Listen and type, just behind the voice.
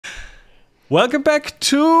Welcome back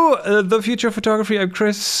to The Future of Photography. I'm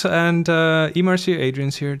Chris, and Emar's here,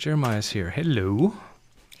 Adrian's here, Jeremiah's here. Hello.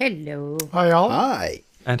 Hello. Hi, all. Hi.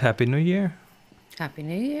 And Happy New Year. Happy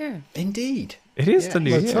New Year. Indeed. It is the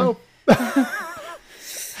New Let's Year. hope.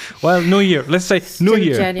 Well, New Year. Let's say New Still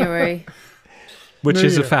Year. January. Which New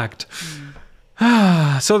is a Year. fact.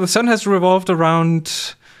 So the sun has revolved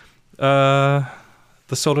around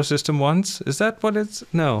the solar system once. Is that what it's?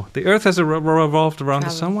 No. The Earth has revolved around the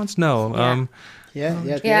sun once? No. Yeah.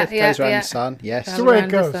 The Earth goes around the sun. Yes. That's the way it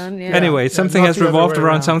Around the goes. sun, yeah. Anyway, something not has the other revolved way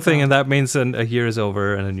around around. something, and that means a year is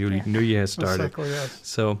over and a new year has started. Exactly, yes.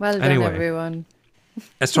 So Well done, anyway, everyone.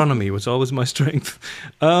 astronomy was always my strength.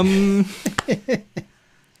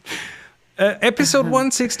 Episode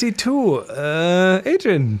 162.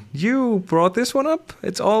 Adrian, you brought this one up.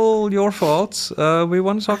 It's all your fault. We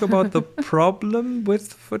want to talk about the problem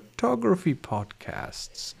with photography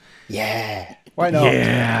podcasts. Yeah. Why not?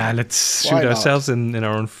 Yeah, let's Why shoot not? ourselves in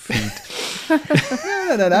our own feet.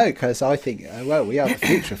 No, because I think, we are the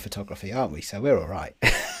future of photography, aren't we? So we're all right.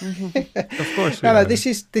 Of course we No, are. this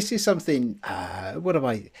is something,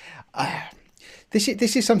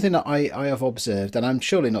 This is something that I have observed, and I'm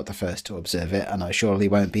surely not the first to observe it, and I surely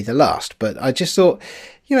won't be the last. But I just thought,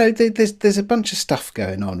 there's a bunch of stuff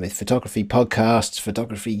going on with photography podcasts,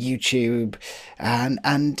 photography YouTube,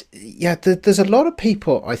 and there's a lot of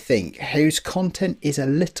people, I think, whose content is a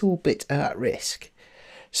little bit at risk.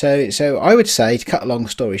 So I would say, to cut a long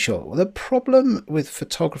story short, well, the problem with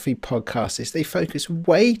photography podcasts is they focus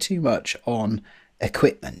way too much on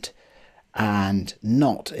equipment and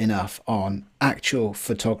not enough on actual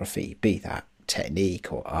photography, be that technique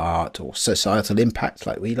or art or societal impact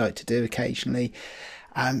like we like to do occasionally.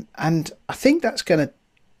 And I think that's going to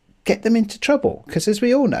get them into trouble because, as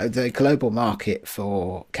we all know, the global market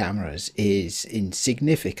for cameras is in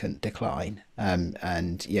significant decline,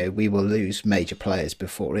 and we will lose major players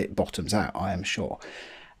before it bottoms out, I am sure.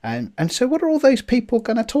 And so what are all those people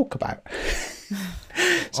going to talk about?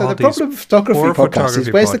 So All the problem with photography poor podcasts is,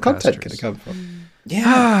 where's the content podcasters. going to come from?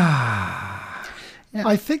 Ah.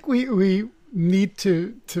 I think we need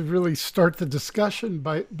to really start the discussion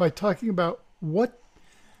by talking about what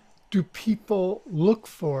do people look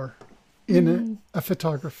for in a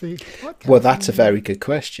photography podcast. Well, that's a very good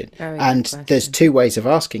question. Very good And question. there's two ways of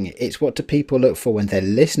asking it. It's what do people look for when they're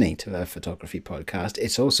listening to a photography podcast.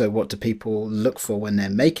 It's also what do people look for when they're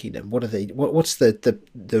making them. What's the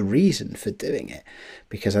reason for doing it?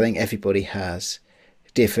 Because I think everybody has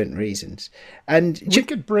different reasons. And We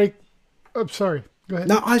could break... Oh, sorry. Go ahead.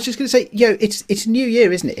 no, I was just going to say, it's New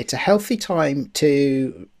Year, isn't it? It's a healthy time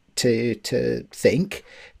to think,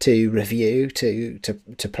 to review, to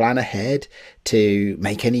plan ahead, to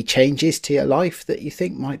make any changes to your life that you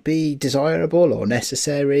think might be desirable or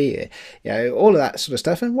necessary, all of that sort of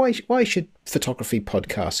stuff. And why should photography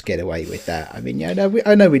podcasts get away with that? I mean,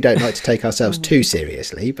 I know we don't like to take ourselves too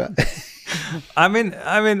seriously, but I mean,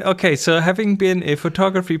 okay. So having been a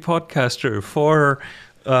photography podcaster for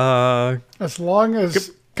As long as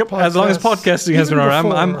podcasting has been even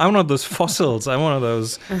around, I'm before- one of those fossils. I'm one of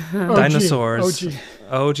those dinosaurs.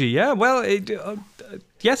 OG. Yeah. Well,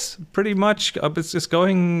 yes, pretty much. It's just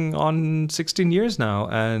going on 16 years now,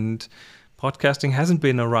 and podcasting hasn't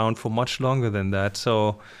been around for much longer than that.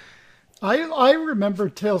 So I remember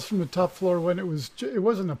Tales from the Top Floor when it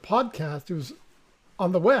wasn't a podcast, it was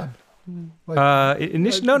on the web. no. that's how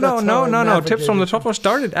I Tips from the navigated. Top Floor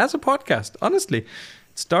started as a podcast. Honestly, it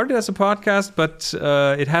started as a podcast, but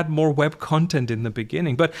it had more web content in the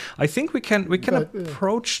beginning. But I think we can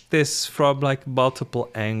approach this from like multiple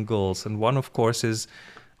angles, and one, of course, is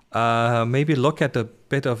maybe look at a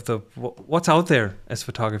bit of what's out there as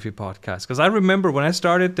photography podcasts. Because I remember when I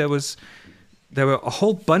started, there were a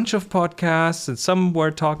whole bunch of podcasts, and some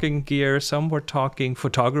were talking gear, some were talking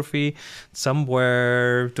photography, some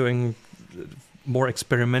were doing more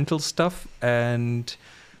experimental stuff, and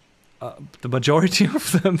the majority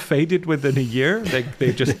of them faded within a year.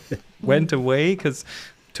 They just went away because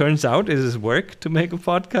turns out it is work to make a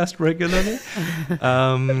podcast regularly.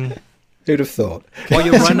 who'd have thought? Or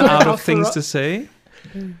you run Can I out of offer things up- to say.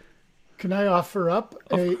 Can I offer up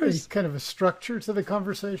a course. kind of a structure to the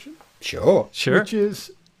conversation? Sure. Sure. Which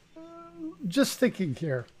is just thinking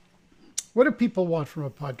here. What do people want from a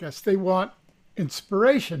podcast? They want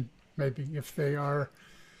inspiration, maybe, if they are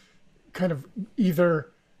kind of either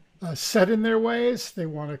set in their ways, they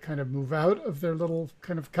want to kind of move out of their little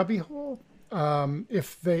kind of cubbyhole.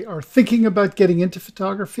 If they are thinking about getting into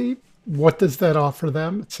photography, what does that offer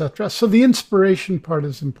them, etc. So the inspiration part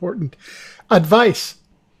is important. Advice,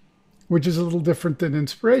 which is a little different than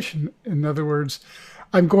inspiration. In other words,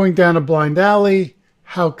 I'm going down a blind alley.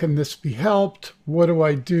 how can this be helped? What do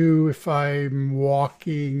I do if I'm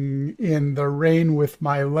walking in the rain with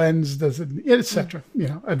my lens? Does it, etc.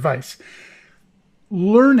 Advice.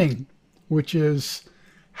 Learning, which is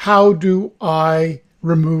how do I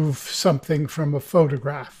remove something from a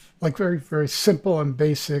photograph? Like very, very simple and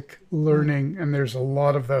basic learning, and there's a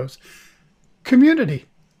lot of those. Community,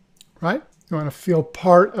 right? You want to feel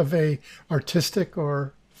part of a artistic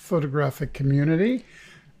or photographic community.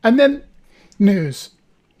 And then news.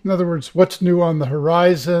 In other words, what's new on the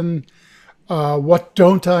horizon? What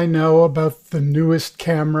don't I know about the newest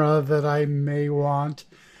camera that I may want?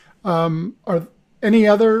 Are any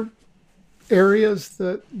other areas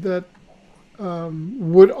that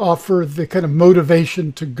would offer the kind of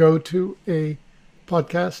motivation to go to a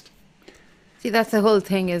podcast? See, that's the whole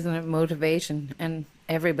thing, isn't it? Motivation. And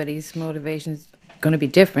everybody's motivation is going to be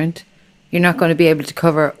different. You're not going to be able to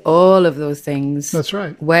cover all of those things. That's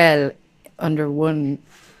right. Well, under one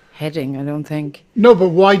heading, I don't think. No, but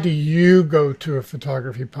why do you go to a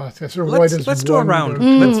photography podcast? Or why does let's do a round.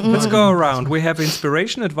 Let's go around. We have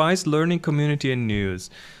inspiration, advice, learning, community, and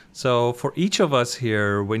news. So for each of us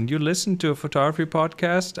here, when you listen to a photography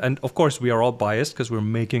podcast, and of course we are all biased because we're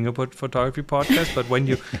making a photography podcast, but when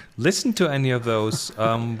you listen to any of those,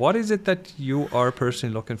 what is it that you are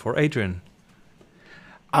personally looking for? Adrian?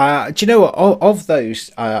 Do you know what? Of those,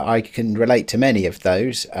 I can relate to many of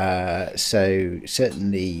those. So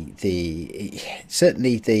certainly the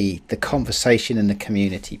conversation and the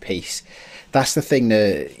community piece. That's the thing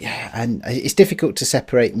that, and it's difficult to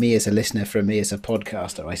separate me as a listener from me as a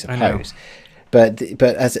podcaster, I suppose. But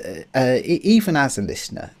as even as a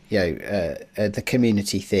listener, the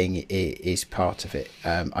community thing is part of it.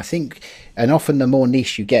 I think, and often the more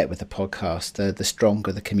niche you get with a podcast, the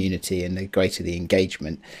stronger the community and the greater the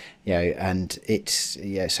engagement. And it's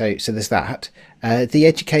So there's that. The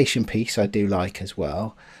education piece I do like as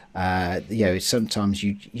well. Sometimes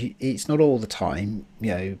you it's not all the time,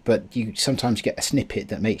 but you sometimes get a snippet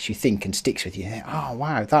that makes you think and sticks with you. Oh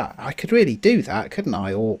wow, that I could really do that, couldn't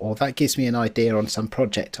I? Or that gives me an idea on some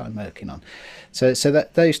project I'm working on. So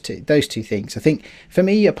that those two things. I think for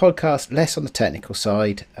me, a podcast less on the technical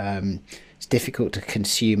side. It's difficult to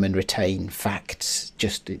consume and retain facts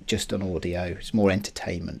just on audio. It's more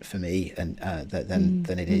entertainment for me than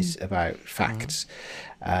it is about facts.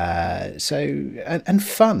 And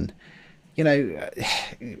fun.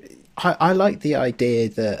 I like the idea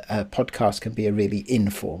that a podcast can be a really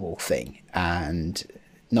informal thing and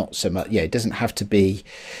not so much. It doesn't have to be.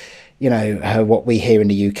 What we here in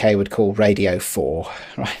the UK would call Radio 4,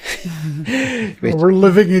 right? We're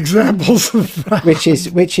living examples of that. Which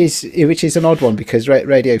is an odd one because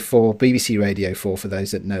Radio 4, BBC Radio 4, for those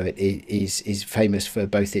that know it, is famous for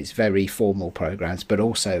both its very formal programmes, but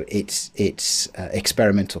also its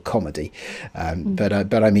experimental comedy. But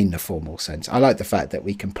I mean the formal sense. I like the fact that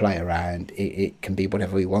we can play around. It can be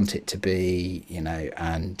whatever we want it to be,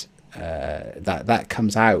 and. That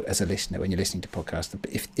comes out as a listener when you're listening to podcasts.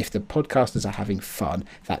 If the podcasters are having fun,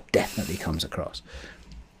 that definitely comes across.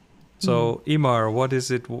 So Emer, what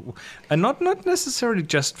is it? And not necessarily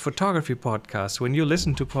just photography podcasts. When you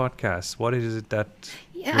listen to podcasts, what is it that?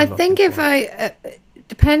 Yeah, I think if I,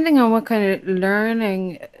 depending on what kind of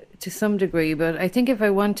learning to some degree, but I think if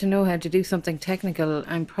I want to know how to do something technical,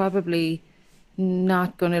 I'm probably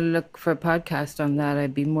not going to look for a podcast on that.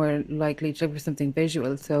 I'd be more likely to look for something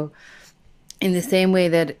visual. So in the same way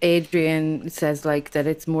that Adrian says like that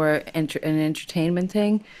it's more an entertainment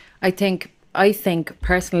thing, I think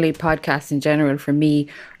personally podcasts in general for me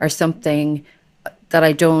are something that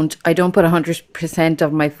I don't put 100%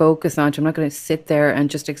 of my focus on. I'm not going to sit there and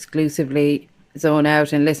just exclusively zone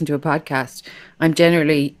out and listen to a podcast. I'm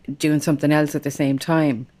generally doing something else at the same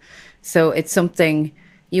time. So it's something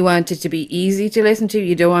you want it to be easy to listen to.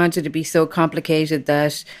 You don't want it to be so complicated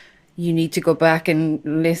that you need to go back and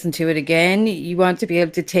listen to it again. You want to be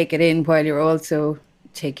able to take it in while you're also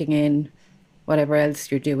taking in whatever else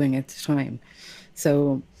you're doing at the time.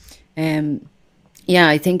 So,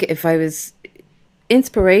 I think if I was...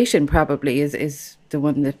 Inspiration probably is the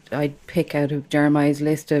one that I'd pick out of Jeremiah's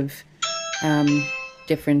list of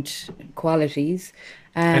different qualities.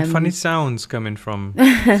 And funny sounds coming from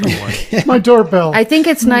someone. My doorbell. I think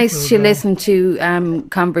it's nice to listen to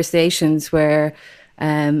conversations where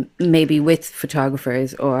maybe with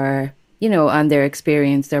photographers or, on their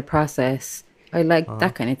experience, their process. I like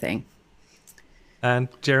that kind of thing. And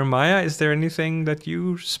Jeremiah, is there anything that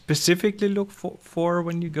you specifically look for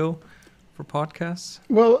when you go for podcasts?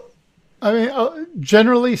 Well, I mean,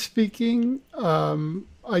 generally speaking,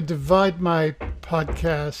 I divide my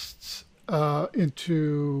podcasts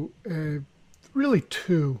into really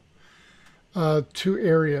two. two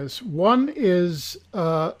areas. One is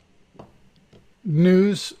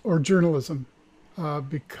news or journalism,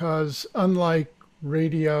 because unlike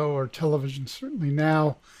radio or television, certainly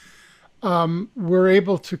now, we're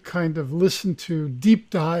able to kind of listen to deep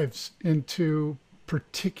dives into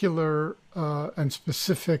particular and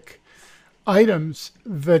specific items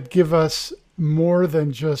that give us more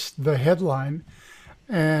than just the headline.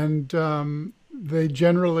 And they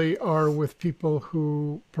generally are with people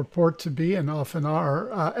who purport to be, and often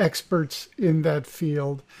are, experts in that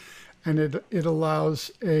field. And it allows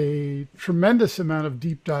a tremendous amount of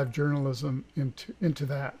deep dive journalism into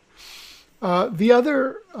that. The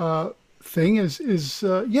other thing is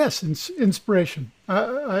inspiration.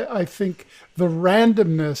 I think the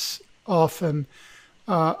randomness often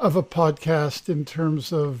of a podcast in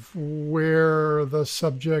terms of where the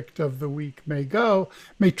subject of the week may go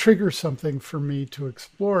may trigger something for me to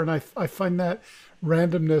explore. And I find that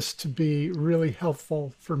randomness to be really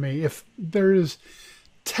helpful for me. If there is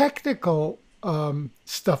technical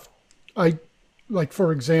stuff,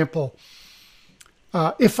 for example,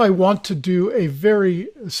 if I want to do a very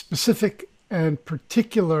specific and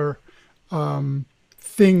particular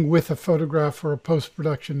thing with a photograph or a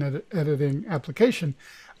post-production editing application,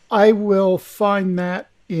 I will find that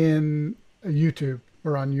in YouTube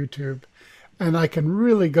or on YouTube, and I can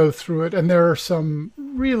really go through it. And there are some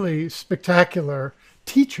really spectacular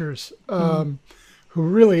teachers who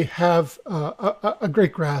really have a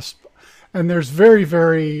great grasp. And there's very,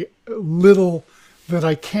 very little that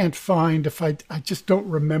I can't find if I just don't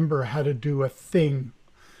remember how to do a thing.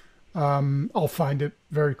 I'll find it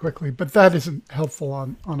very quickly, but that isn't helpful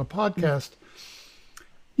on a podcast.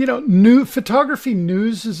 New photography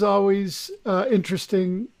news is always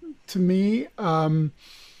interesting to me,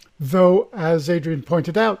 though, as Adrian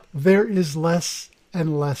pointed out, there is less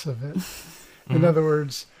and less of it. In other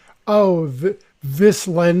words, this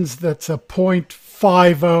lens that's a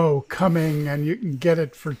 0.50 coming, and you can get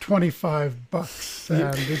it for $25,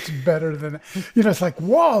 and it's better than, it's like,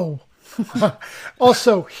 whoa.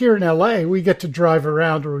 Also, here in LA, we get to drive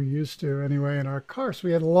around, or we used to anyway, in our cars.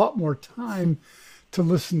 We had a lot more time to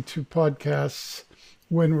listen to podcasts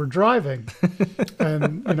when we're driving.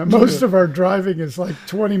 And most of our driving is like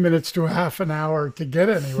 20 minutes to a half an hour to get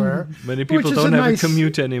anywhere. Many people don't have a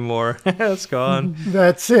commute anymore. It's gone.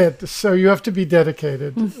 That's it. So you have to be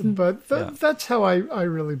dedicated. But that's how I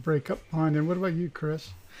really break up mine. And what about you, Chris?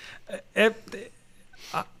 I've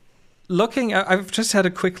just had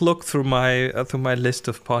a quick look through my list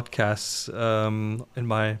of podcasts in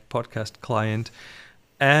my podcast client,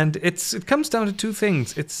 and it comes down to two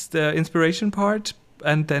things. It's the inspiration part,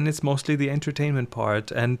 and then it's mostly the entertainment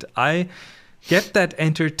part. And I get that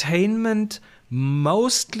entertainment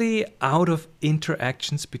mostly out of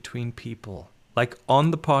interactions between people. Like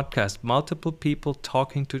on the podcast, multiple people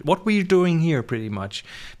talking to what we're doing here, pretty much.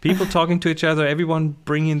 People talking to each other, everyone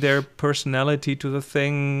bringing their personality to the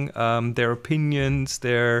thing, their opinions,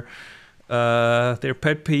 their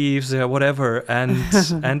pet peeves, their whatever,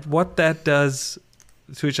 and what that does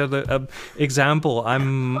to each other. Example: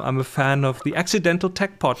 I'm a fan of the Accidental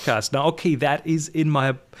Tech podcast. Now, okay, that is in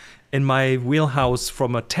my wheelhouse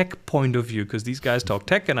from a tech point of view, because these guys talk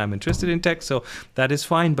tech and I'm interested in tech, so that is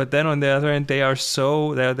fine. But then on the other end, they're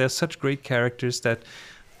such great characters that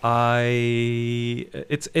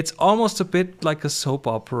it's almost a bit like a soap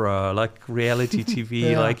opera, like reality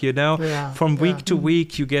TV. From week to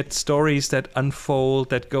week you get stories that unfold,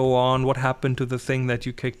 that go on, what happened to the thing that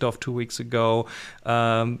you kicked off 2 weeks ago,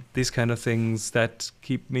 these kind of things that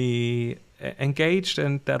keep me engaged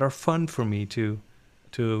and that are fun for me to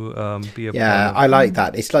be a part of. I like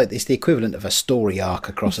that. It's the equivalent of a story arc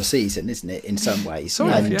across a season, isn't it, in some ways?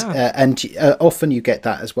 And often you get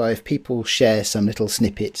that as well if people share some little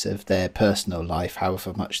snippets of their personal life,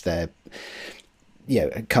 however much they're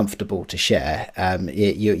comfortable to share.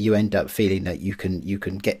 You end up feeling that you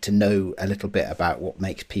can get to know a little bit about what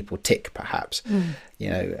makes people tick, perhaps.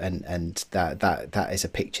 And that is a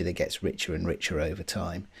picture that gets richer and richer over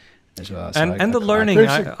time as well. So and the learning,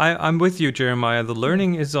 I'm with you, Jeremiah. The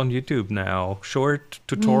learning is on YouTube now. Short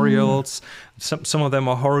tutorials. Some of them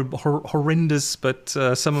are horrendous, but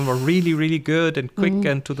some of them are really, really good and quick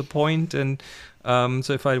and to the point. And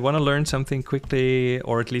so if I want to learn something quickly,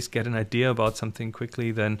 or at least get an idea about something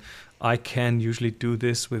quickly, then I can usually do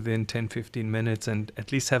this within 10-15 minutes and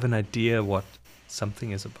at least have an idea what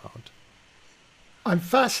something is about. I'm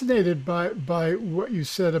fascinated by what you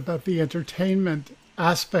said about the entertainment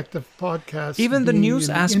aspect of podcasts. Even the news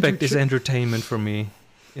aspect is entertainment for me.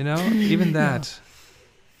 Even that.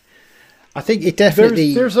 I think it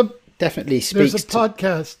definitely speaks. There's a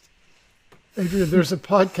podcast. Adrian, there's a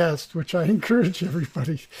podcast which I encourage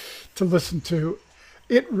everybody to listen to.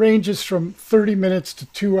 It ranges from 30 minutes to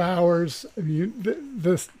 2 hours. I mean,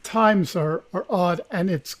 the times are odd, and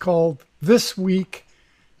it's called This Week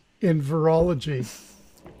in Virology.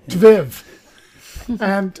 TVIV.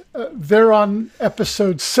 And they're on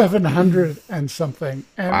episode 700 and something.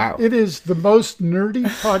 And wow. It is the most nerdy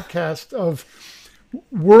podcast of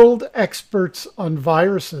world experts on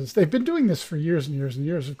viruses. They've been doing this for years and years and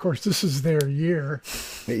years. Of course, this is their year.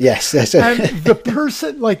 Yes. And the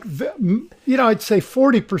person, I'd say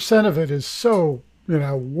 40% of it is so,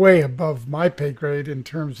 way above my pay grade in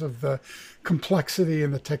terms of the complexity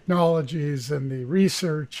and the technologies and the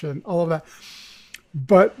research and all of that.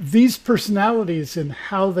 But these personalities and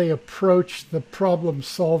how they approach the problem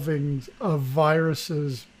solving of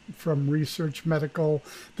viruses, from research, medical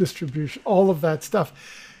distribution, all of that stuff,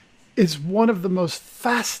 is one of the most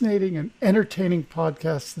fascinating and entertaining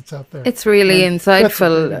podcasts that's out there. It's really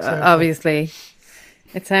insightful, obviously.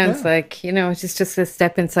 It sounds like, it's just a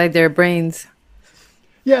step inside their brains.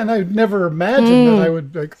 Yeah, and I'd never imagined that I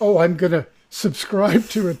would I'm going to subscribe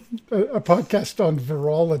to a podcast on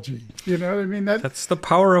virology. You know what I mean? That's the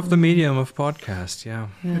power of the medium of podcast, yeah.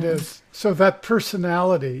 It is. So that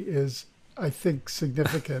personality is, I think,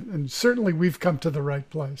 significant, and certainly we've come to the right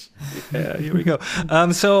place. Yeah, here we go.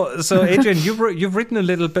 So Adrian, you've written a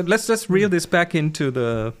little bit. Let's reel this back into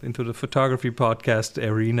the photography podcast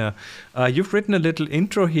arena. You've written a little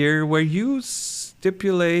intro here where you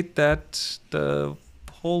stipulate that the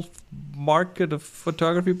whole market of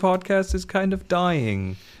photography podcasts is kind of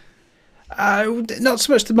dying. Not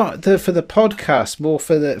so much for the podcast, more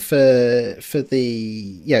for the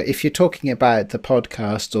if you're talking about the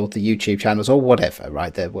podcast or the YouTube channels or whatever,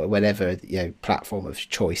 right? Whatever platform of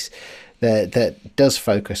choice that does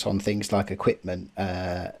focus on things like equipment,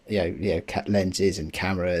 lenses and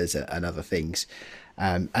cameras and other things.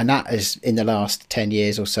 And that has, in the last 10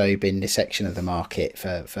 years or so, been the section of the market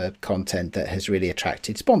for content that has really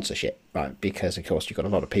attracted sponsorship, right? Because, of course, you've got a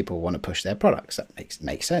lot of people who want to push their products. That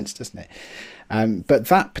makes sense, doesn't it? But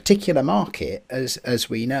that particular market, as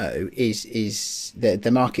we know, is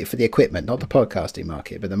the market for the equipment, not the podcasting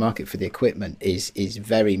market, but the market for the equipment is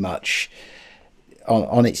very much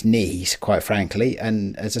on its knees, quite frankly.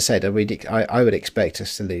 And as I said, I would expect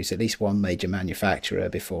us to lose at least one major manufacturer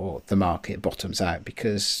before the market bottoms out,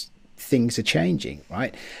 because things are changing,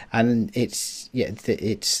 right? And there's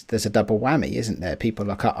a double whammy, isn't there?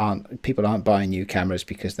 People aren't buying new cameras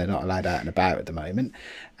because they're not allowed out and about at the moment,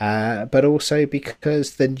 but also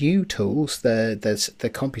because the new tools,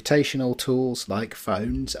 the computational tools like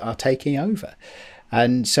phones, are taking over.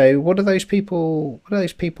 And so what are those people going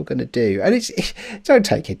to do? And don't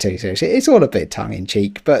take it too seriously. It's all a bit tongue in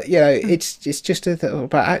cheek, but it's just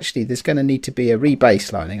about actually there's going to need to be a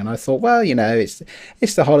rebaselining. And I thought, well,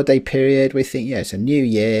 it's the holiday period. We think, it's a new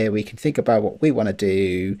year. We can think about what we want to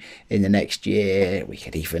do in the next year. We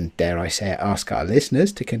could even, dare I say it, ask our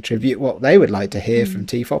listeners to contribute what they would like to hear from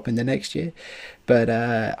TFOP in the next year. But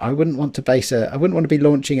I wouldn't want to be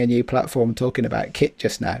launching a new platform talking about kit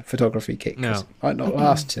just now, photography kit, because it might not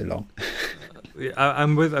last too long.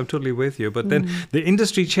 I'm totally with you. But then the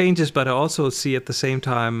industry changes, but I also see at the same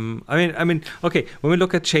time. I mean, okay, when we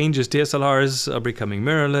look at changes, DSLRs are becoming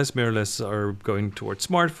mirrorless. Mirrorless are going towards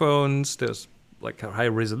smartphones. There's like high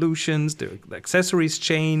resolutions. The accessories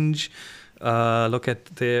change. Look at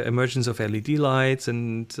the emergence of LED lights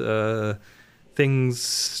and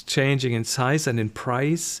things changing in size and in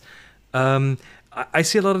price. I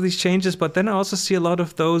see a lot of these changes, but then I also see a lot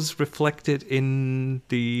of those reflected in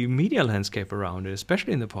the media landscape around it,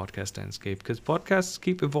 especially in the podcast landscape, because podcasts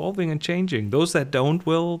keep evolving and changing. Those that don't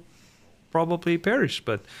will probably perish,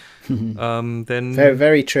 but then... Very,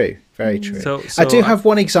 very true. Very true. So I do have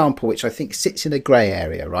one example which I think sits in a grey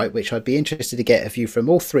area, right, which I'd be interested to get a view from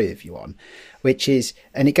all three of you on, which is,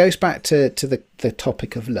 and it goes back to the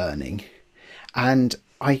topic of learning. And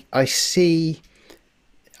I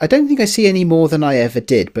don't think I see any more than I ever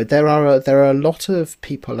did, but there are a lot of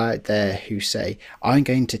people out there who say, I'm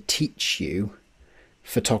going to teach you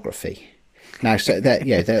photography. Now, so that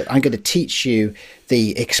I'm going to teach you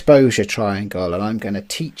the exposure triangle, and I'm going to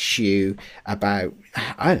teach you about,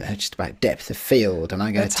 I don't know, just about depth of field, and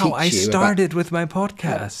I'm going to teach you. That's how I started with my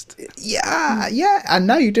podcast. Yeah, and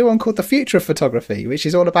now you do one called The Future of Photography, which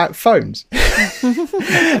is all about phones.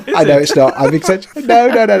 I know it's not. I'm exaggerating.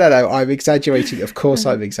 No. I'm exaggerating. Of course,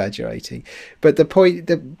 I'm exaggerating. But the point,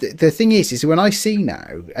 the thing is when I see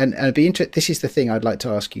now, and it'd be interesting. This is the thing I'd like to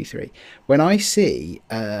ask you three. When I see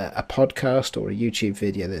a podcast or a YouTube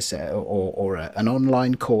video that's or an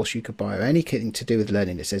online course you could buy or anything to do with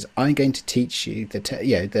learning that says, I'm going to teach you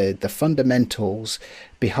the fundamentals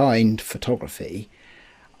behind photography,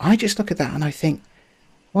 I just look at that and I think,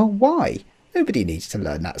 well, why? Nobody needs to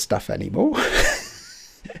learn that stuff anymore.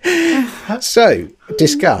 So,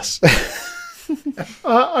 discuss.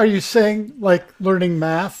 Are you saying like learning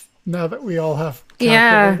math now that we all have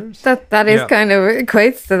calculators? Yeah, that is kind of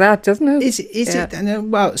equates to that, doesn't it? Is it?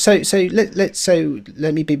 Well,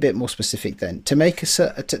 let me be a bit more specific then. To make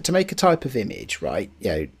a type of image, right?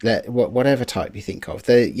 Whatever type you think of,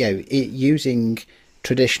 using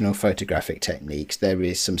traditional photographic techniques, there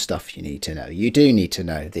is some stuff you need to know. You do need to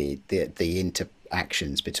know the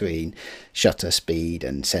interactions between shutter speed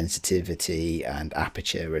and sensitivity and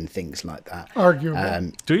aperture and things like that.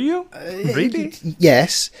 Arguable. Do you really?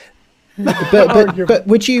 Yes. But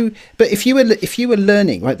would you? But if you were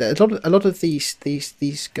learning, right? A lot of these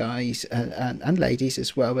guys and ladies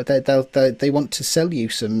as well, but they want to sell you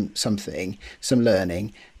some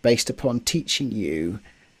learning based upon teaching you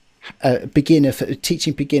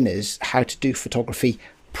teaching beginners how to do photography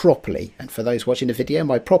properly. And for those watching the video,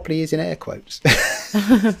 my properly is in air quotes.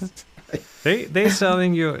 They're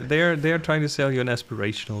selling you. They're trying to sell you an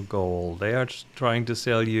aspirational goal. They are trying to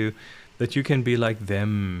sell you that you can be like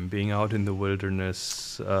them, being out in the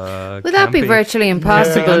wilderness. Would that be virtually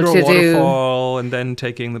impossible to do? Waterfall, and then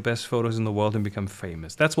taking the best photos in the world and become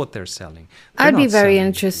famous. That's what they're selling. I'd be very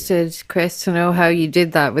interested, Chris, to know how you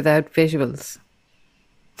did that without visuals.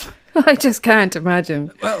 I just can't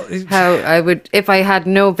imagine how I would, if I had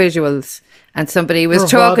no visuals and somebody was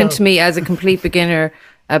talking to me as a complete beginner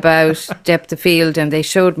about depth of field and they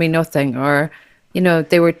showed me nothing, or,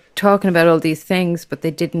 they were talking about all these things, but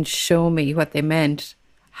they didn't show me what they meant.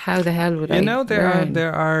 How the hell would I learn?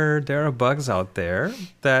 There are bugs out there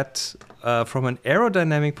that, from an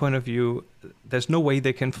aerodynamic point of view, there's no way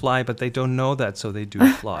they can fly, but they don't know that, so they do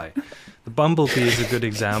fly. The bumblebee is a good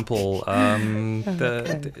example.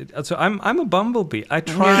 So I'm a bumblebee. I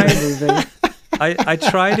tried. I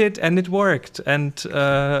tried it and it worked, and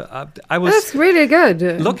I was. That's really good.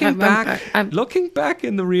 Looking back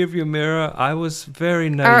in the rearview mirror, I was very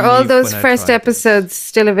naive. Are all those first episodes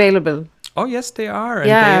still available? Oh yes, they are. And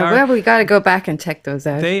well, we got to go back and check those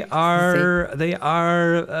out. They are.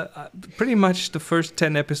 Pretty much the first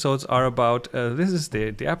 10 episodes are about this is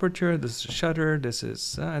the aperture, this is the shutter, this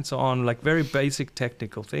is and so on, like very basic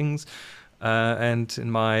technical things. And in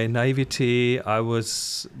my naivety, I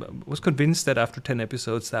was convinced that after 10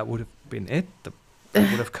 episodes that would have been it. That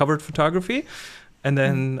would have covered photography, and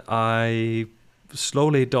then I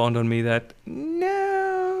slowly dawned on me that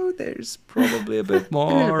no, there's probably a bit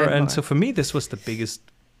more. So for me, this was the biggest,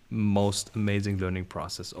 most amazing learning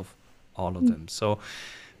process of all of them. So,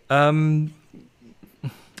 and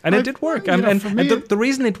it did work. And the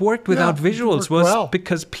reason it worked without visuals was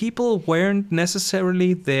because people weren't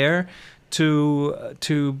necessarily there to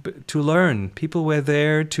learn. People were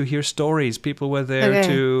there to hear stories. People were there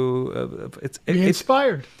to be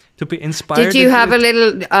inspired. To be inspired. Did you have a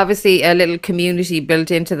little community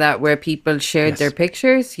built into that where people shared their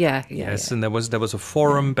pictures? Yes, and there was a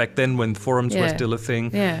forum back then when forums were still a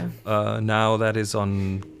thing. Yeah. Now that is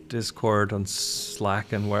on Discord, on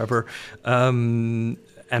Slack, and wherever.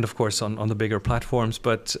 And of course on the bigger platforms,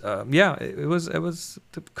 but it was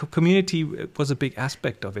the community was a big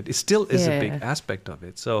aspect of it. It still is a big aspect of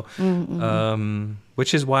it. So,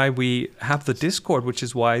 which is why we have the Discord, which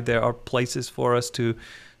is why there are places for us to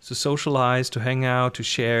socialize, to hang out, to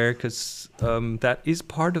share, because that is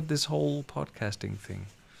part of this whole podcasting thing.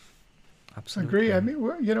 Absolutely. I agree. I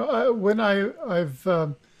mean, when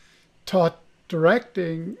I've taught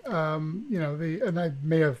directing, and I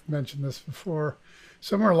may have mentioned this before,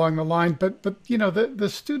 somewhere along the line, but the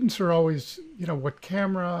students are always, what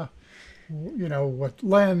camera, what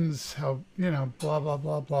lens, how, blah, blah,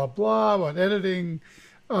 blah, blah, blah, what editing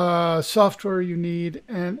software you need.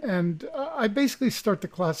 And I basically start the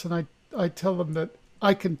class and I tell them that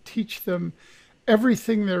I can teach them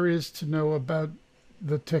everything there is to know about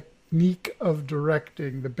the technique of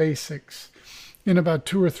directing, the basics, in about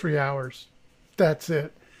 2 or 3 hours. That's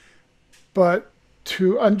it. But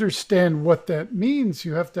to understand what that means,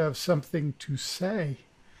 you have to have something to say.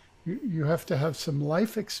 You have to have some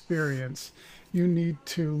life experience. You need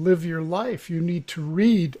to live your life. You need to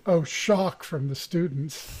read. Oh, shock from the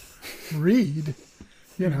students. Read.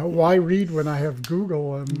 Why read when I have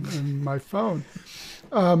Google and my phone?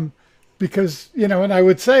 Because, and I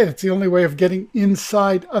would say it's the only way of getting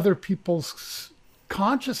inside other people's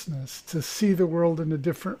consciousness, to see the world in a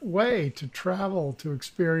different way, to travel, to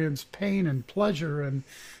experience pain and pleasure and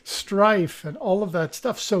strife and all of that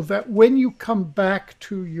stuff, so that when you come back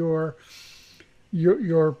to your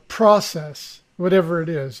your process, whatever it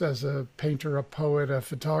is, as a painter, a poet, a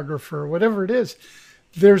photographer, whatever it is,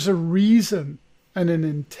 there's a reason and an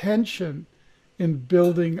intention in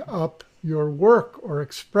building up your work or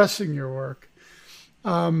expressing your work.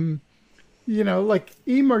 Like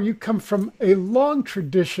Emer, you come from a long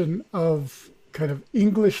tradition of kind of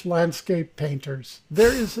English landscape painters.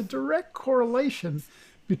 There is a direct correlation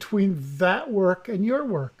between that work and your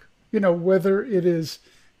work, whether it is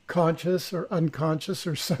conscious or unconscious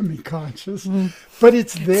or semi-conscious, but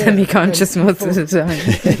it's there. Semi-conscious most of the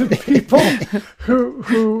time. People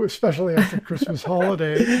who, especially after Christmas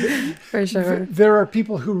holiday, for sure, there are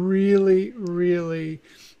people who really, really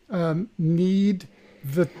need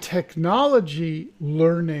the technology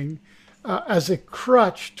learning as a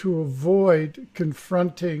crutch to avoid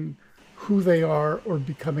confronting who they are or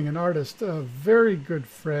becoming an artist. A very good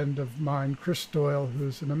friend of mine, Chris Doyle,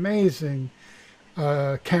 who's an amazing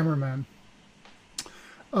cameraman.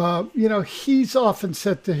 He's often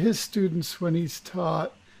said to his students when he's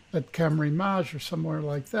taught at Camerimage or somewhere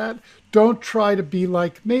like that, don't try to be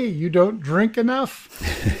like me. You don't drink enough.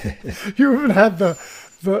 You haven't had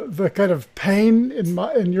the kind of pain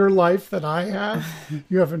in your life that I have.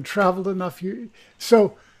 You haven't traveled enough.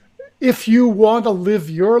 So if you want to live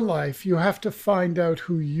your life, you have to find out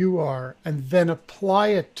who you are and then apply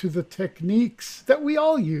it to the techniques that we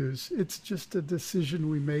all use. It's just a decision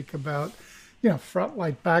we make about, front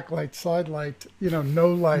light, backlight, side light,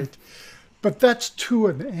 no light. But that's to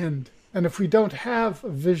an end. And if we don't have a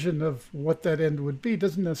vision of what that end would be, it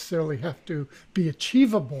doesn't necessarily have to be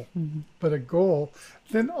achievable, but a goal,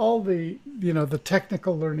 then all the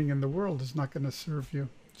technical learning in the world is not going to serve you.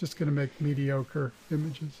 It's just going to make mediocre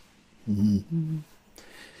images. Mm-hmm.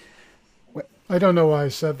 I don't know why I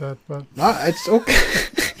said that, but it's okay.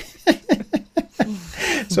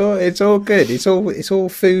 So it's all good. It's all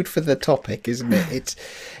food for the topic, isn't it? It's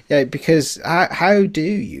because how do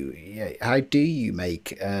you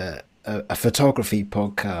make a photography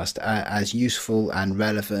podcast as useful and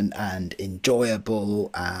relevant and enjoyable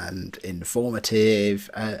and informative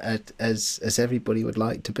as everybody would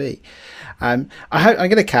like to be? I'm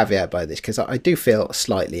going to caveat by this because I do feel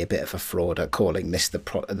slightly a bit of a fraud at calling this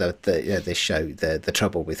this show the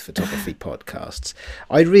Trouble with Photography podcasts.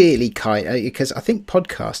 I really because I think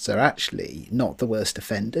podcasts are actually not the worst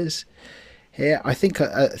offenders here. I think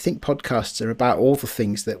podcasts are about all the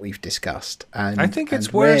things that we've discussed, and I think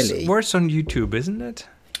it's worse on YouTube, isn't it?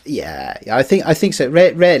 Yeah, I think so.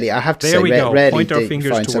 Rarely, I have to say, rarely point our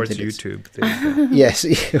fingers towards YouTube. Yes,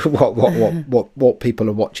 what people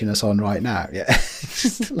are watching us on right now. Yeah,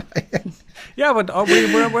 yeah, but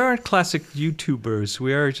we're classic YouTubers.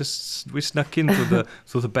 We snuck in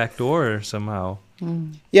through the back door somehow.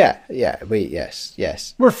 Yeah,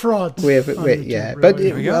 yes. We're frauds. Fake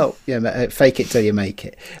it till you make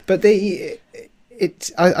it. But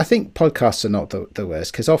I think podcasts are not the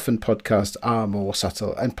worst, because often podcasts are more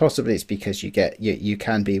subtle, and possibly it's because you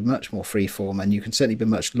can be much more free form, and you can certainly be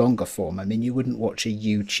much longer form. I mean, you wouldn't watch a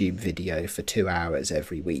YouTube video for 2 hours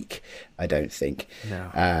every week, I don't think.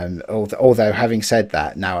 No. Although having said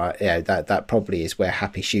that, now that probably is where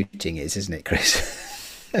happy shooting is, isn't it, Chris?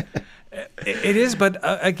 It is, but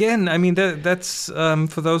again, I mean, that's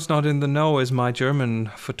for those not in the know, is my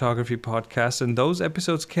German photography podcast, and those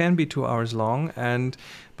episodes can be 2 hours long,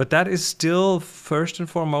 but that is still first and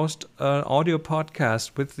foremost an audio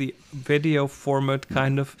podcast with the video format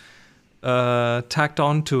kind of tacked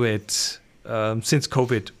onto it since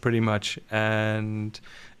COVID, pretty much, and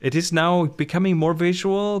it is now becoming more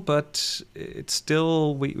visual, but it's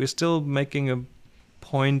still we're still making a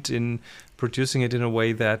point in producing it in a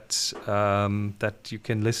way that that you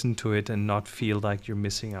can listen to it and not feel like you're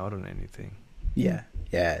missing out on anything. Yeah.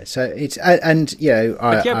 So it's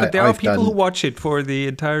but there are people who watch it for the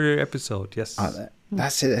entire episode. Yes.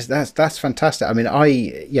 That's fantastic. I mean,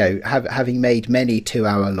 having made many 2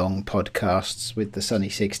 hour long podcasts with the Sunny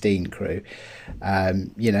 16 crew,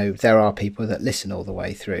 there are people that listen all the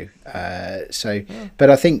way through. But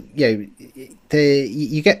I think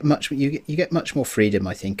you get much more freedom,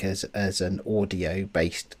 I think, as an audio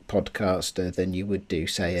based podcaster than you would do,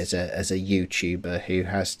 say, as a YouTuber who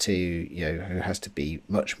has to be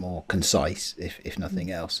much more concise, if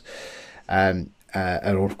nothing else. And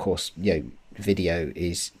of course, video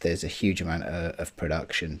there's a huge amount of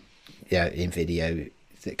production in video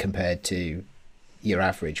compared to your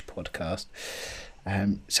average podcast,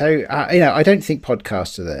 I don't think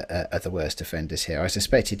podcasts are the worst offenders here. I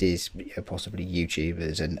suspect it is possibly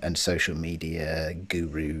YouTubers and social media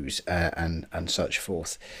gurus and such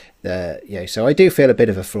forth. So I do feel a bit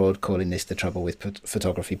of a fraud calling this the trouble with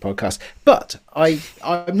photography podcast, but I'm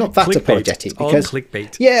not that apologetic because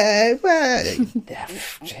clickbait. Yeah, well,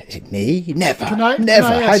 me never, Can I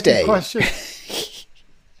how ask dare a you? question?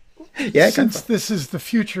 Yeah, Since this is the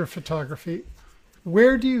future of photography,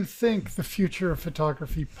 where do you think the future of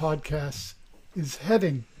photography podcasts is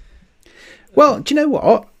heading? Well, do you know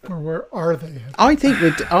what? Or where are they heading?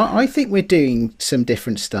 I think we're doing some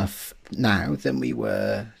different stuff now than we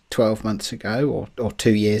were 12 months ago or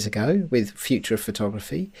 2 years ago with future of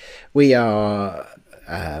photography. We are.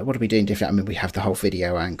 What are we doing different? I mean, we have the whole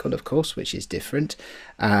video angle, of course, which is different.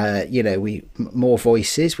 More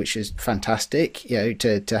voices, which is fantastic.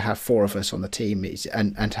 To have 4 of us on the team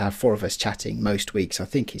and to have 4 of us chatting most weeks, I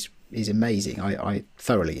think is amazing. I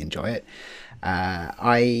thoroughly enjoy it.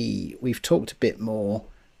 We've talked a bit more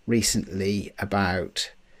recently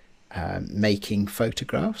about making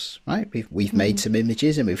photographs, right? We've made some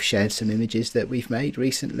images and we've shared some images that we've made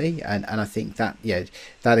recently, and I think that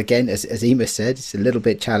that again, as Emma said, it's a little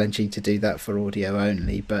bit challenging to do that for audio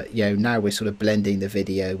only, but now we're sort of blending the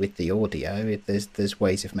video with the audio. There's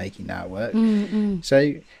ways of making that work.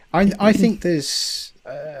 So I think there's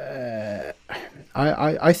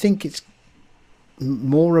I think it's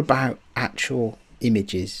more about actual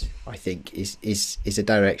images. I think is a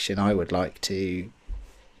direction I would like to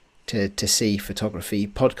see photography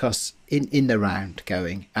podcasts in the round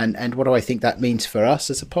going, and what do I think that means for us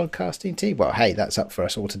as a podcasting team? Well, hey, that's up for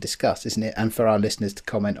us all to discuss, isn't it? And for our listeners to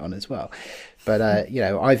comment on as well. But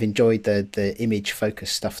I've enjoyed the image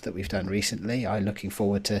focused stuff that we've done recently. I'm looking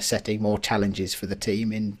forward to setting more challenges for the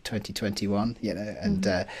team in 2021.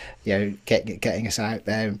 Getting us out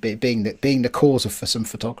there and being the cause for some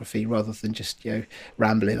photography rather than just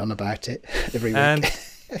rambling on about it every week.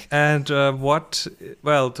 And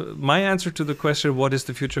my answer to the question, what is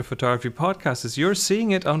the future of photography podcast, is you're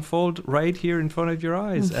seeing it unfold right here in front of your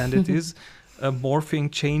eyes. And it is a morphing,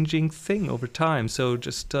 changing thing over time. So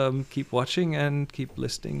just keep watching and keep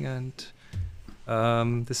listening. And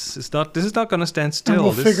this is not going to stand still. And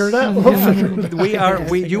we'll figure it out.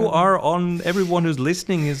 Everyone who's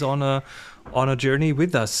listening is on a journey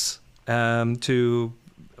with us to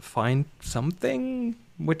find something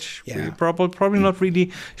which we're probably not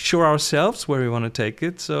really sure ourselves where we want to take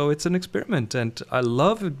it. So it's an experiment, and I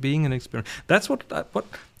love it being an experiment. That's what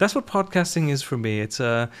podcasting is for me. It's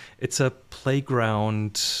a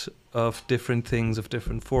playground of different things, of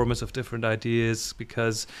different formats, of different ideas.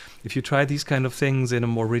 Because if you try these kind of things in a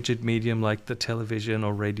more rigid medium like the television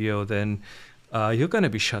or radio, then you're going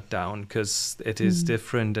to be shut down because it is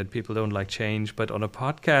different and people don't like change. But on a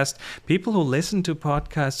podcast, people who listen to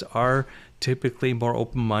podcasts are typically more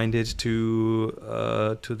open-minded to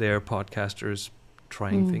their podcasters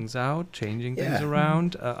trying things out, changing things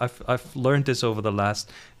around. I've learned this over the last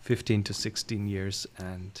 15 to 16 years,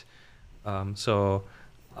 and so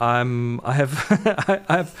I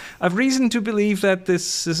have reason to believe that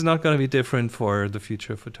this is not going to be different for the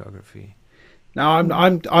future of photography. No,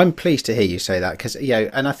 I'm pleased to hear you say that, because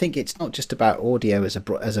and I think it's not just about audio as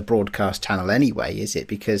a broadcast channel anyway, is it?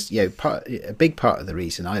 Because a big part of the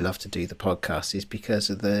reason I love to do the podcast is because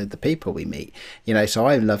of the people we meet. So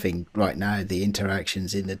I'm loving right now the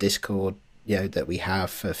interactions in the Discord that we have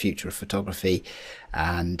for Future of Photography,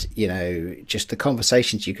 and just the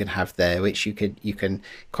conversations you can have there, which you can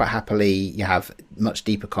quite happily have much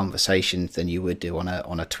deeper conversations than you would do on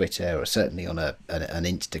a Twitter, or certainly on an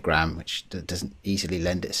Instagram, which doesn't easily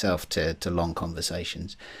lend itself to long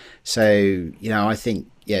conversations. So I think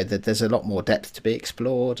that there's a lot more depth to be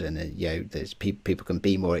explored, and there's people can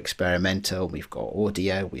be more experimental. We've got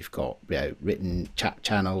audio, we've got written chat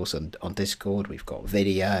channels on Discord, we've got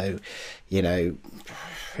video.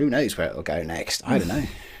 Who knows where it'll go next? I don't know.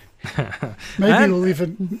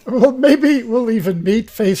 Maybe we'll even meet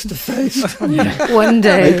face to face one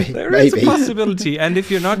day. There is a possibility, and if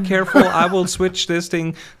you're not careful, I will switch this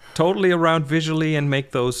thing totally around visually and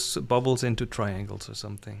make those bubbles into triangles or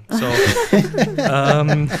something. So,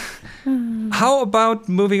 how about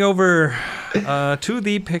moving over to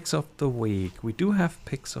the picks of the week? We do have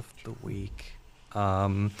picks of the week.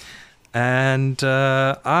 And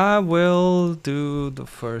I will do the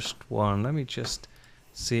first one. Let me just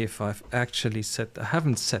see if I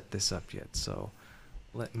haven't set this up yet, so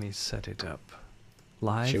let me set it up.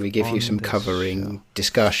 live. Should we give you some covering show.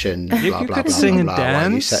 discussion? You, Blah, you blah, could blah, sing blah, and blah,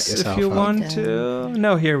 while you set dance if yourself you up? want to.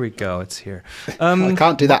 No, here we go. It's here. I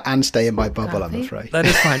can't do that and stay in my bubble, I'm Coffee? afraid. That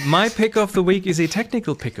is fine. My pick of the week is a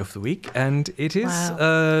technical pick of the week, and it is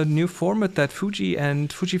Wow. a new format that Fuji and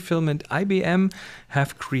Fujifilm and IBM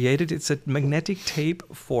have created. It's a magnetic tape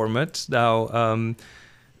format. Now,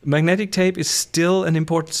 magnetic tape is still an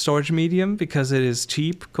important storage medium because it is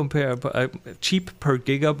cheap cheap per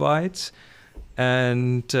gigabyte,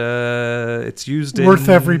 and it's used Worth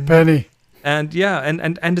every penny. And yeah,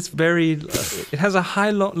 and it's very, it has a high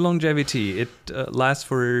longevity. It lasts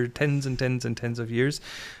for tens and tens and tens of years.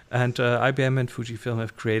 And IBM and Fujifilm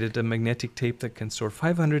have created a magnetic tape that can store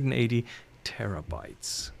 580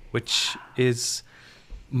 terabytes, which is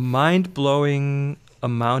mind-blowing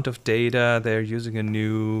amount of data. They're using a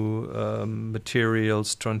new material,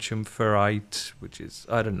 strontium ferrite, which is,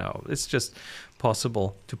 I don't know, it's just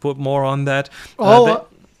possible to put more on that.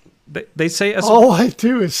 They say all I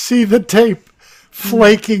do is see the tape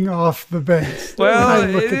flaking off the base. Well, when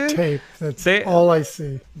I look at tape, that's all I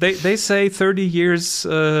see. They say 30 years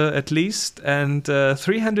at least, and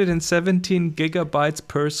 317 gigabytes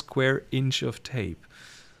per square inch of tape.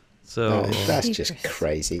 So that's just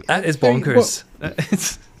crazy. That is bonkers. But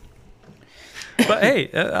hey,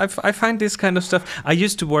 I find this kind of stuff. I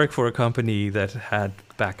used to work for a company that had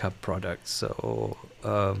backup products, so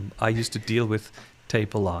I used to deal with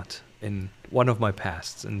tape a lot in one of my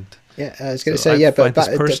pasts. And yeah, I was going to say, but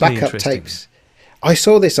the backup tapes. I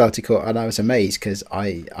saw this article and I was amazed because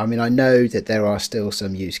I mean, I know that there are still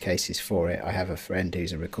some use cases for it. I have a friend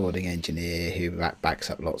who's a recording engineer who backs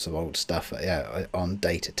up lots of old stuff on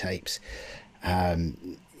data tapes. But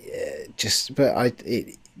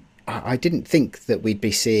I didn't think that we'd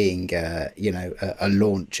be seeing, a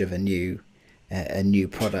launch of a new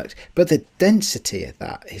product, but the density of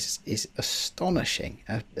that is astonishing.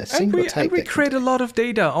 A single tape. And we create a lot of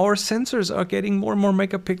data. Our sensors are getting more and more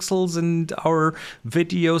megapixels, and our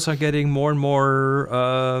videos are getting more and more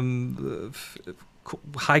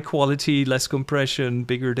high quality, less compression,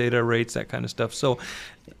 bigger data rates, that kind of stuff. So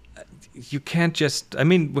you can't just. I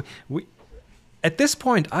mean, we at this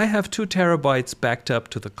point, I have 2 terabytes backed up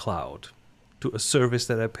to the cloud, to a service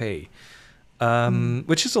that I pay.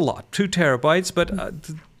 Which is a lot, 2 terabytes, but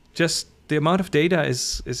just the amount of data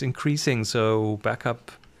is increasing, so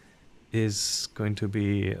backup is going to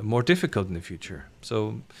be more difficult in the future.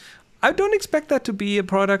 So I don't expect that to be a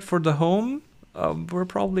product for the home. We're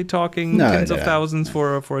probably talking tens of thousands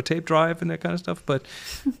for a tape drive and that kind of stuff, but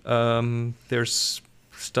there's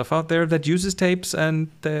stuff out there that uses tapes and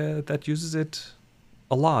that uses it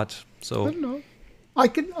a lot. So I don't know. I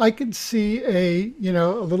can see a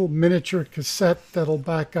little miniature cassette that'll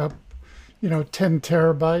back up, 10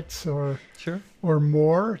 terabytes or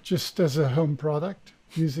more, just as a home product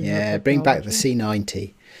using. Yeah, bring back the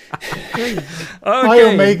C90. Okay.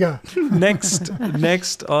 Omega.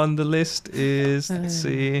 Next on the list is, let's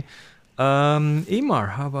see,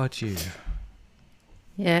 Emar. How about you?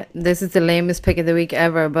 Yeah, this is the lamest pick of the week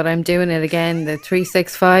ever, but I'm doing it again. The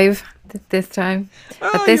 365 this time.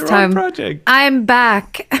 Oh, this time, project. I'm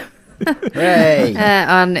back Hey.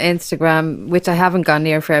 on Instagram, which I haven't gone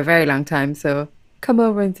near for a very long time. So come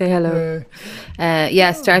over and say hello.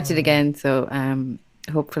 Started again. So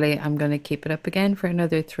hopefully I'm going to keep it up again for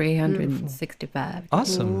another 365.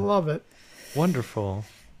 Awesome. Love it. Wonderful.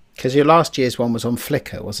 Because your last year's one was on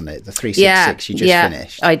Flickr, wasn't it? The 366 you just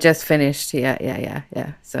finished. I just finished. Yeah.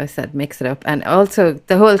 So I said mix it up. And also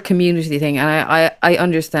the whole community thing. And I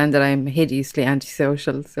understand that I'm hideously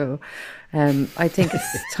antisocial. So I think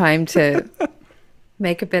it's time to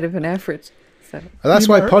make a bit of an effort. So Well, that's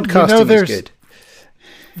why podcasting is good.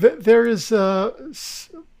 There is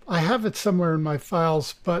I have it somewhere in my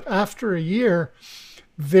files, but after a year,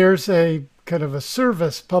 there's a kind of a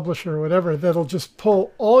service publisher or whatever that'll just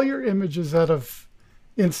pull all your images out of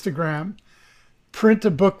Instagram, print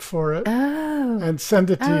a book for it, and send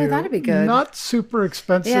it to you. That'd be good. Not super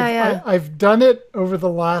expensive. Yeah. I've done it over the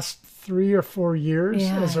last 3 or 4 years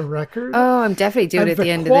as a record. Oh, I'm definitely doing it at the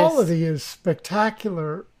end of this. The quality is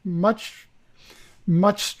spectacular, much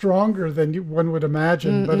stronger than one would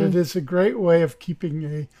imagine, but it is a great way of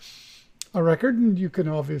keeping a record, and you can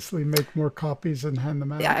obviously make more copies and hand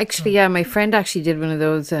them out. Yeah, actually, my friend actually did one of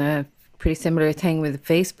those pretty similar thing with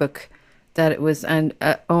Facebook. That it was, and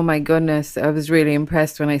oh my goodness, I was really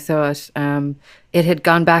impressed when I saw it. It had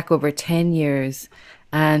gone back over 10 years,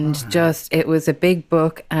 and it was a big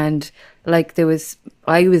book, and like I was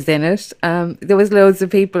in it. There was loads of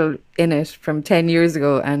people in it from 10 years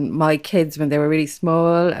ago, and my kids when they were really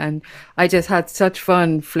small, and I just had such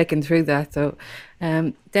fun flicking through that. So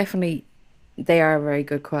definitely they are very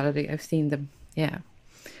good quality. I've seen them. Yeah.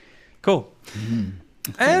 Cool.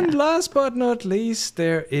 And last but not least,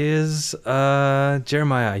 there is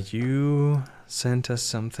Jeremiah. You sent us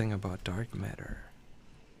something about dark matter.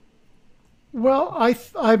 Well,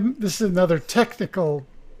 this is another technical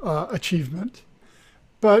achievement,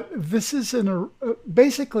 but this is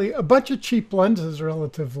basically a bunch of cheap lenses,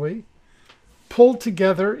 relatively, pulled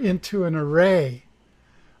together into an array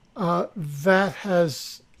that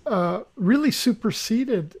has really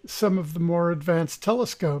superseded some of the more advanced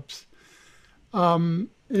telescopes.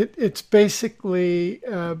 It's basically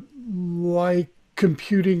like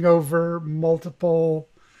computing over multiple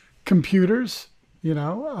computers,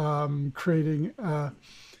 creating a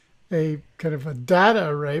kind of a data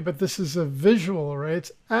array, but this is a visual array.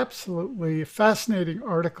 It's absolutely a fascinating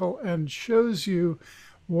article and shows you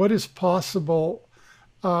what is possible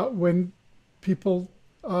when people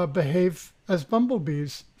behave as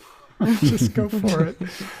bumblebees. Just go for it.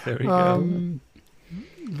 There we go.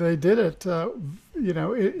 They did it.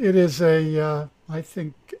 It is I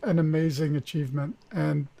think, an amazing achievement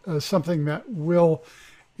and something that will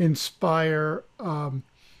inspire, I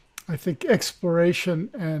think, exploration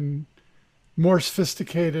and more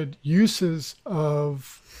sophisticated uses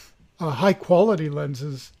of high quality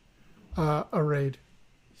lenses arrayed.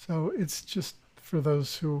 So it's just for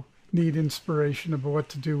those who need inspiration about what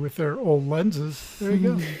to do with their old lenses. There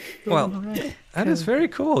you go. Well, that is very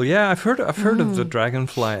cool. Yeah, I've heard of the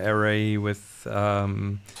Dragonfly array with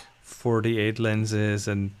 48 lenses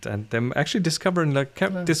and them actually discovering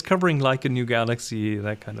like a new galaxy,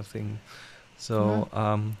 that kind of thing. So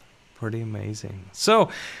pretty amazing. So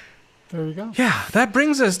there you go. Yeah, that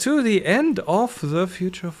brings us to the end of the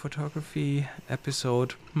Future of Photography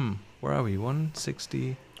episode. Where are we?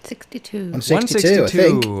 160. 62. 162, I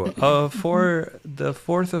think. For the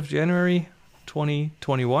 4th of January,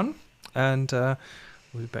 2021. And we'll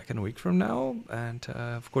be back in a week from now. And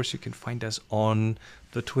of course, you can find us on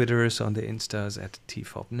the Twitters, on the Instas at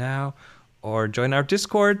TFOP Now. Or join our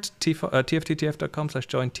Discord,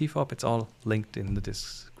 tfttf.com/join TFOP. It's all linked in the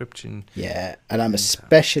description. Yeah, and I'm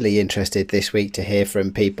especially interested this week to hear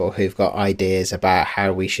from people who've got ideas about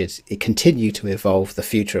how we should continue to evolve the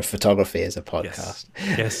future of photography as a podcast.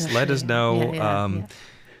 Yes, let us know.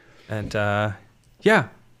 And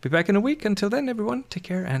be back in a week. Until then, everyone, take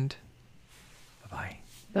care and bye-bye.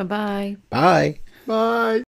 Bye-bye. Bye. Bye.